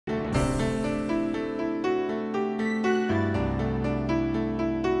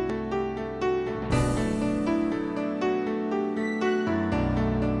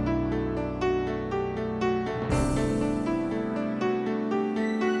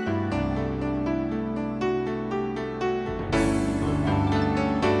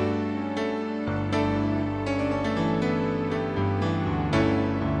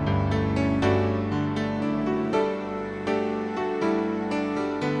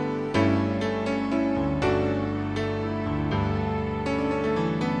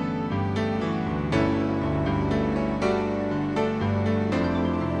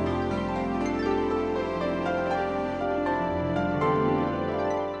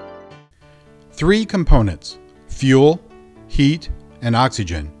Three components, fuel, heat, and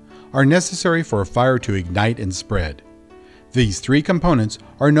oxygen, are necessary for a fire to ignite and spread. These three components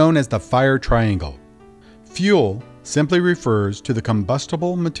are known as the fire triangle. Fuel simply refers to the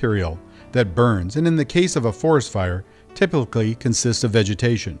combustible material that burns, and in the case of a forest fire, typically consists of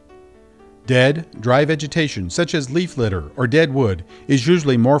vegetation. Dead, dry vegetation, such as leaf litter or dead wood, is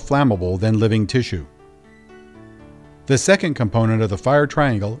usually more flammable than living tissue. The second component of the fire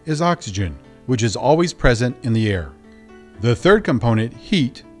triangle is oxygen, which is always present in the air. The third component,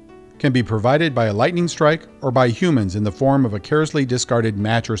 heat, can be provided by a lightning strike or by humans in the form of a carelessly discarded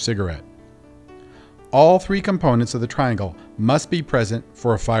match or cigarette. All three components of the triangle must be present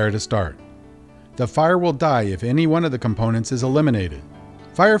for a fire to start. The fire will die if any one of the components is eliminated.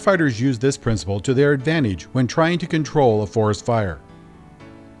 Firefighters use this principle to their advantage when trying to control a forest fire.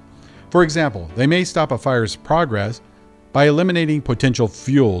 For example, they may stop a fire's progress by eliminating potential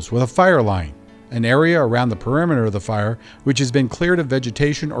fuels with a fire line, an area around the perimeter of the fire which has been cleared of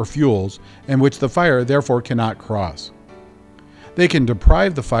vegetation or fuels and which the fire therefore cannot cross. They can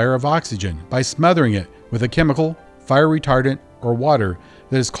deprive the fire of oxygen by smothering it with a chemical, fire retardant, or water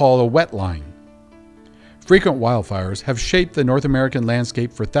that is called a wet line. Frequent wildfires have shaped the North American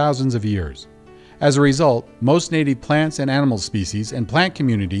landscape for thousands of years. As a result, most native plants and animal species and plant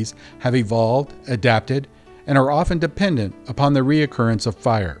communities have evolved, adapted, and are often dependent upon the reoccurrence of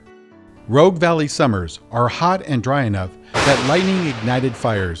fire. Rogue Valley summers are hot and dry enough that lightning-ignited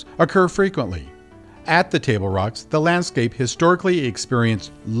fires occur frequently. At the Table Rocks, the landscape historically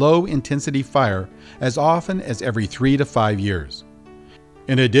experienced low-intensity fire as often as every 3 to 5 years.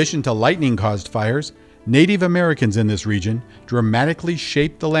 In addition to lightning-caused fires, Native Americans in this region dramatically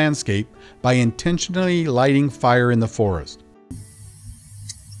shaped the landscape by intentionally lighting fire in the forest.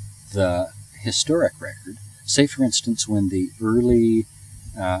 The historic record, say for instance when the early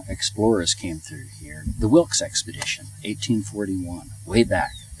explorers came through here, the Wilkes expedition, 1841, way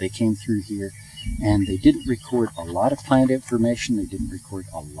back, they came through here and they didn't record a lot of plant information, they didn't record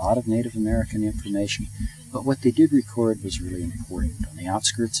a lot of Native American information, but what they did record was really important. On the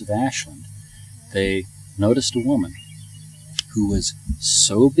outskirts of Ashland, they noticed a woman who was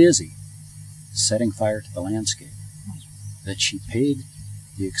so busy setting fire to the landscape that she paid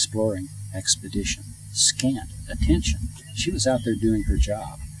the exploring expedition scant attention. She was out there doing her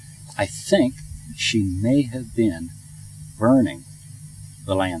job. I think she may have been burning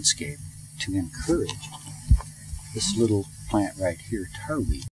the landscape to encourage this little plant right here,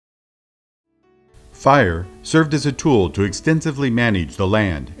 tarweed. Fire served as a tool to extensively manage the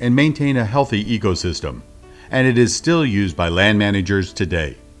land and maintain a healthy ecosystem, and it is still used by land managers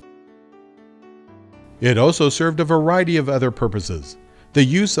today. It also served a variety of other purposes. The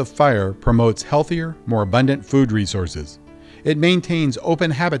use of fire promotes healthier, more abundant food resources. It maintains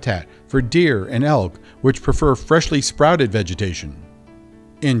open habitat for deer and elk, which prefer freshly sprouted vegetation.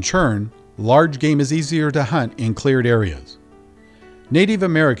 In turn, large game is easier to hunt in cleared areas. Native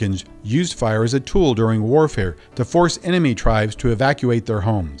Americans used fire as a tool during warfare to force enemy tribes to evacuate their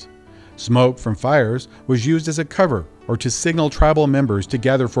homes. Smoke from fires was used as a cover or to signal tribal members to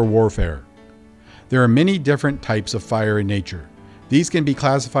gather for warfare. There are many different types of fire in nature. These can be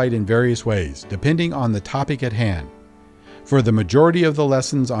classified in various ways, depending on the topic at hand. For the majority of the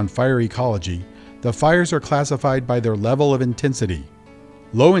lessons on fire ecology, the fires are classified by their level of intensity.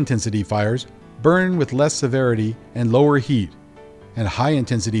 Low-intensity fires burn with less severity and lower heat, and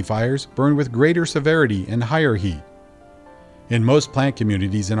high-intensity fires burn with greater severity and higher heat. In most plant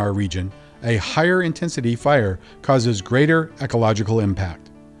communities in our region, a higher intensity fire causes greater ecological impact.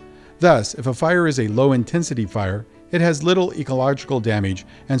 Thus, if a fire is a low-intensity fire, it has little ecological damage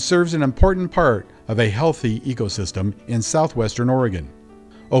and serves an important part of a healthy ecosystem in southwestern Oregon.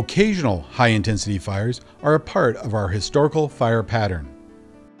 Occasional high-intensity fires are a part of our historical fire pattern.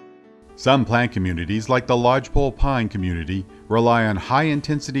 Some plant communities, like the lodgepole pine community, rely on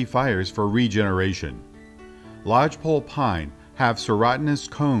high-intensity fires for regeneration. Lodgepole pine have serotinous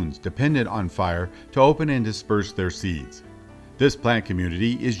cones dependent on fire to open and disperse their seeds. This plant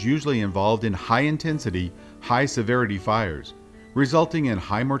community is usually involved in high-intensity, high-severity fires, resulting in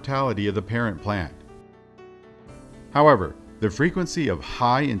high mortality of the parent plant. However, the frequency of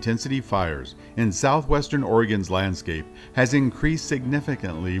high-intensity fires in southwestern Oregon's landscape has increased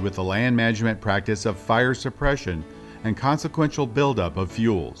significantly with the land management practice of fire suppression and consequential buildup of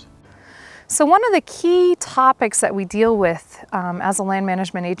fuels. So one of the key topics that we deal with as a land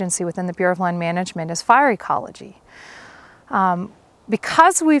management agency within the Bureau of Land Management is fire ecology.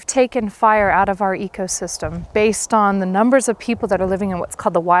 Because we've taken fire out of our ecosystem based on the numbers of people that are living in what's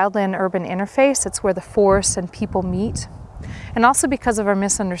called the wildland-urban interface, it's where the forest and people meet. and also because of our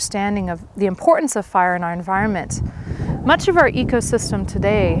misunderstanding of the importance of fire in our environment. Much of our ecosystem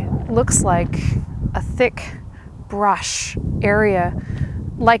today looks like a thick brush area,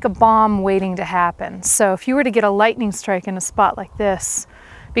 like a bomb waiting to happen. So if you were to get a lightning strike in a spot like this,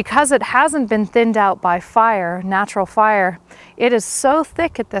 because it hasn't been thinned out by fire, natural fire, it is so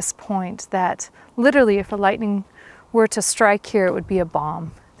thick at this point that literally if a lightning were to strike here, it would be a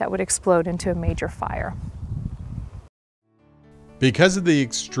bomb that would explode into a major fire. Because of the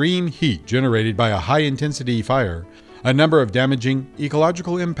extreme heat generated by a high-intensity fire, a number of damaging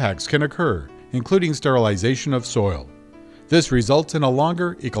ecological impacts can occur, including sterilization of soil. This results in a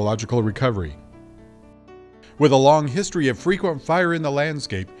longer ecological recovery. With a long history of frequent fire in the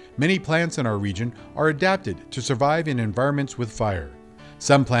landscape, many plants in our region are adapted to survive in environments with fire.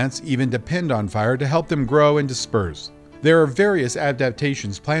 Some plants even depend on fire to help them grow and disperse. There are various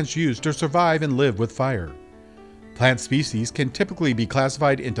adaptations plants use to survive and live with fire. Plant species can typically be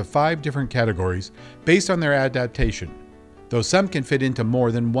classified into 5 different categories based on their adaptation, though some can fit into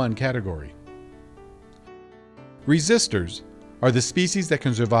more than one category. Resistors are the species that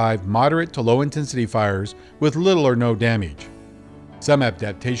can survive moderate to low-intensity fires with little or no damage. Some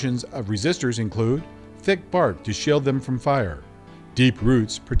adaptations of resistors include thick bark to shield them from fire, deep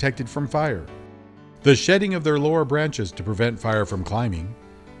roots protected from fire, the shedding of their lower branches to prevent fire from climbing,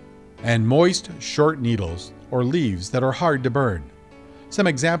 and moist, short needles or leaves that are hard to burn. Some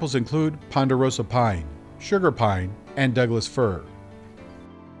examples include ponderosa pine, sugar pine, and Douglas fir.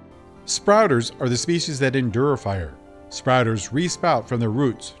 Sprouters are the species that endure fire. Sprouters resprout from their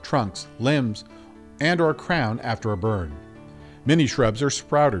roots, trunks, limbs, and/or crown after a burn. Many shrubs are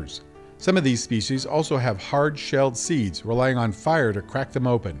sprouters. Some of these species also have hard-shelled seeds relying on fire to crack them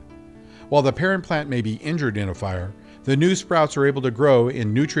open. While the parent plant may be injured in a fire, the new sprouts are able to grow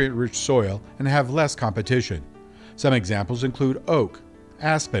in nutrient-rich soil and have less competition. Some examples include oak,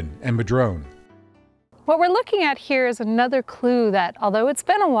 aspen, and madrone. What we're looking at here is another clue that, although it's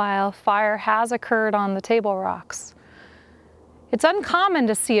been a while, fire has occurred on the table rocks. It's uncommon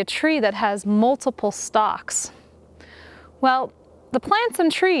to see a tree that has multiple stalks. Well, the plants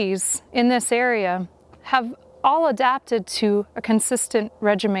and trees in this area have all adapted to a consistent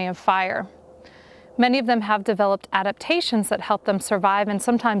regimen of fire. Many of them have developed adaptations that help them survive and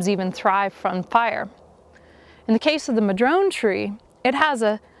sometimes even thrive from fire. In the case of the madrone tree, it has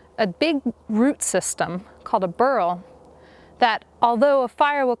a big root system called a burl that, although a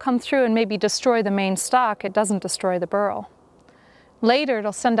fire will come through and maybe destroy the main stalk, it doesn't destroy the burl. Later,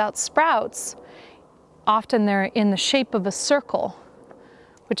 it'll send out sprouts. Often they're in the shape of a circle,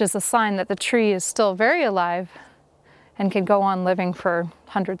 which is a sign that the tree is still very alive and can go on living for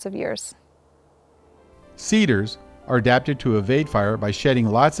hundreds of years. Cedars are adapted to evade fire by shedding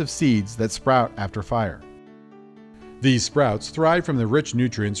lots of seeds that sprout after fire. These sprouts thrive from the rich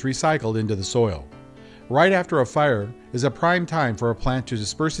nutrients recycled into the soil. Right after a fire is a prime time for a plant to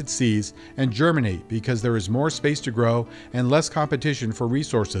disperse its seeds and germinate because there is more space to grow and less competition for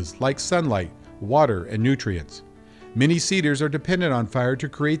resources like sunlight, water, and nutrients. Many cedars are dependent on fire to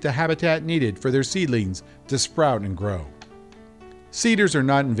create the habitat needed for their seedlings to sprout and grow. Cedars are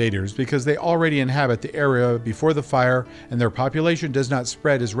not invaders because they already inhabit the area before the fire and their population does not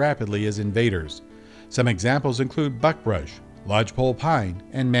spread as rapidly as invaders. Some examples include buckbrush, lodgepole pine,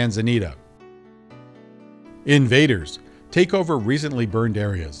 and manzanita. Invaders take over recently burned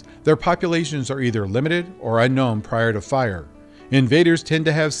areas. Their populations are either limited or unknown prior to fire. Invaders tend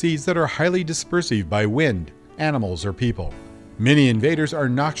to have seeds that are highly dispersive by wind, animals, or people. Many invaders are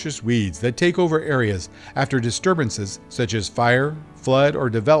noxious weeds that take over areas after disturbances such as fire, flood,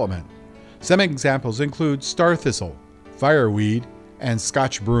 or development. Some examples include star thistle, fireweed, and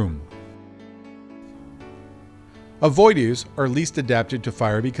Scotch broom. Avoiders are least adapted to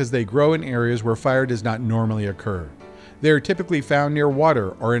fire because they grow in areas where fire does not normally occur. They are typically found near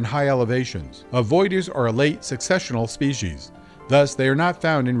water or in high elevations. Avoiders are a late successional species. Thus, they are not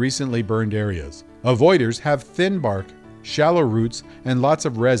found in recently burned areas. Avoiders have thin bark, shallow roots, and lots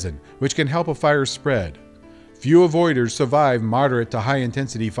of resin, which can help a fire spread. Few avoiders survive moderate to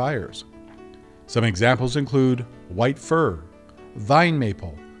high-intensity fires. Some examples include white fir, vine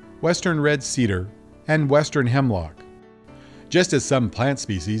maple, western red cedar, and western hemlock. Just as some plant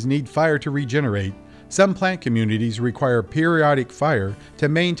species need fire to regenerate, some plant communities require periodic fire to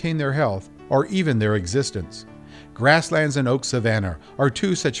maintain their health or even their existence. Grasslands and oak savanna are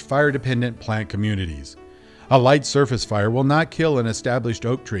 2 such fire-dependent plant communities. A light surface fire will not kill an established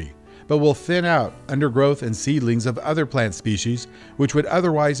oak tree, but will thin out undergrowth and seedlings of other plant species which would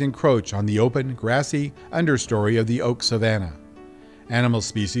otherwise encroach on the open, grassy understory of the oak savanna. Animal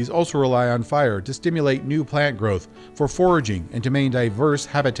species also rely on fire to stimulate new plant growth for foraging and to maintain diverse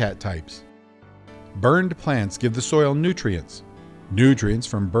habitat types. Burned plants give the soil nutrients. Nutrients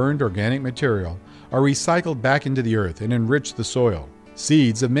from burned organic material are recycled back into the earth and enrich the soil.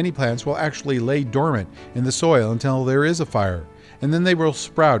 Seeds of many plants will actually lay dormant in the soil until there is a fire, and then they will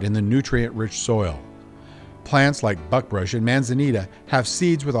sprout in the nutrient-rich soil. Plants like buckbrush and manzanita have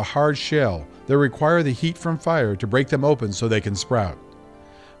seeds with a hard shell that require the heat from fire to break them open so they can sprout.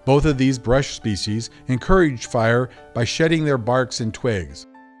 Both of these brush species encourage fire by shedding their barks and twigs.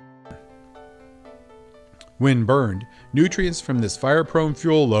 When burned, nutrients from this fire-prone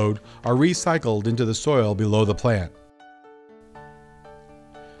fuel load are recycled into the soil below the plant.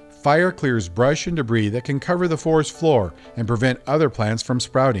 Fire clears brush and debris that can cover the forest floor and prevent other plants from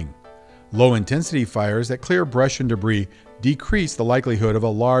sprouting. Low-intensity fires that clear brush and debris decrease the likelihood of a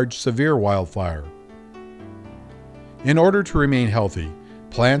large, severe wildfire. In order to remain healthy,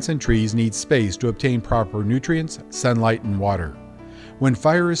 plants and trees need space to obtain proper nutrients, sunlight, and water. When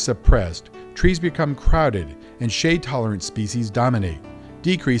fire is suppressed, trees become crowded and shade-tolerant species dominate,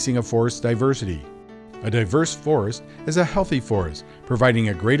 decreasing a forest's diversity. A diverse forest is a healthy forest, providing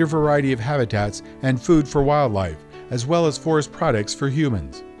a greater variety of habitats and food for wildlife, as well as forest products for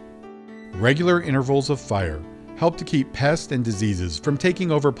humans. Regular intervals of fire help to keep pests and diseases from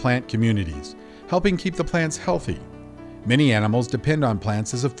taking over plant communities, helping keep the plants healthy. Many animals depend on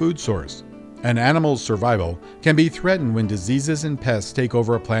plants as a food source. An animal's survival can be threatened when diseases and pests take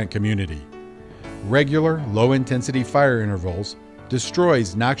over a plant community. Regular, low-intensity fire intervals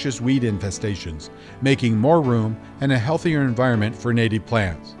destroys noxious weed infestations, making more room and a healthier environment for native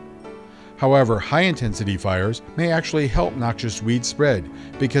plants. However, high-intensity fires may actually help noxious weeds spread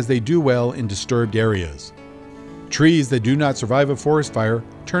because they do well in disturbed areas. Trees that do not survive a forest fire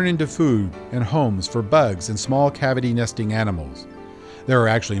turn into food and homes for bugs and small cavity nesting animals. There are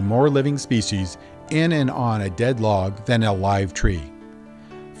actually more living species in and on a dead log than a live tree.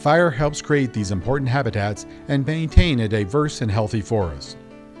 Fire helps create these important habitats and maintain a diverse and healthy forest.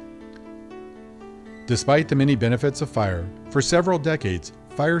 Despite the many benefits of fire, for several decades,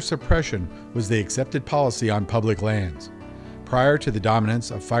 fire suppression was the accepted policy on public lands. Prior to the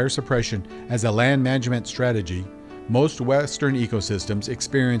dominance of fire suppression as a land management strategy, most Western ecosystems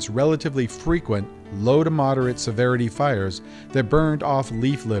experienced relatively frequent, low to moderate severity fires that burned off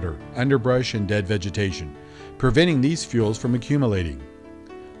leaf litter, underbrush, and dead vegetation, preventing these fuels from accumulating.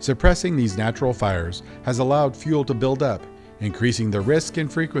 Suppressing these natural fires has allowed fuel to build up, increasing the risk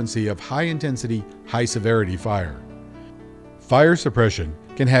and frequency of high-intensity, high-severity fire. Fire suppression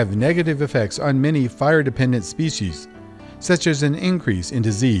can have negative effects on many fire-dependent species, such as an increase in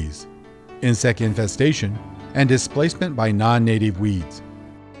disease, insect infestation, and displacement by non-native weeds.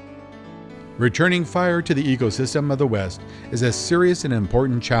 Returning fire to the ecosystem of the West is a serious and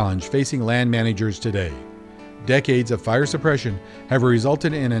important challenge facing land managers today. Decades of fire suppression have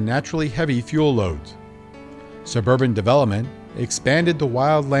resulted in unnaturally heavy fuel loads. Suburban development expanded the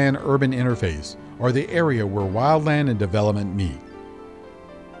wildland-urban interface, or the area where wildland and development meet.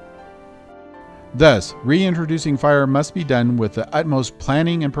 Thus, reintroducing fire must be done with the utmost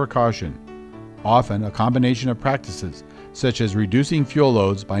planning and precaution, often a combination of practices, such as reducing fuel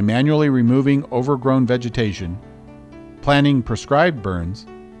loads by manually removing overgrown vegetation, planning prescribed burns,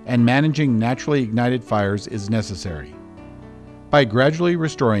 and managing naturally ignited fires is necessary. By gradually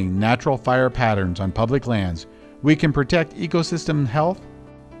restoring natural fire patterns on public lands, we can protect ecosystem health,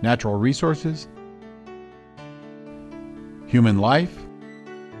 natural resources, human life,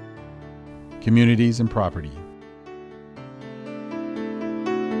 communities, and property.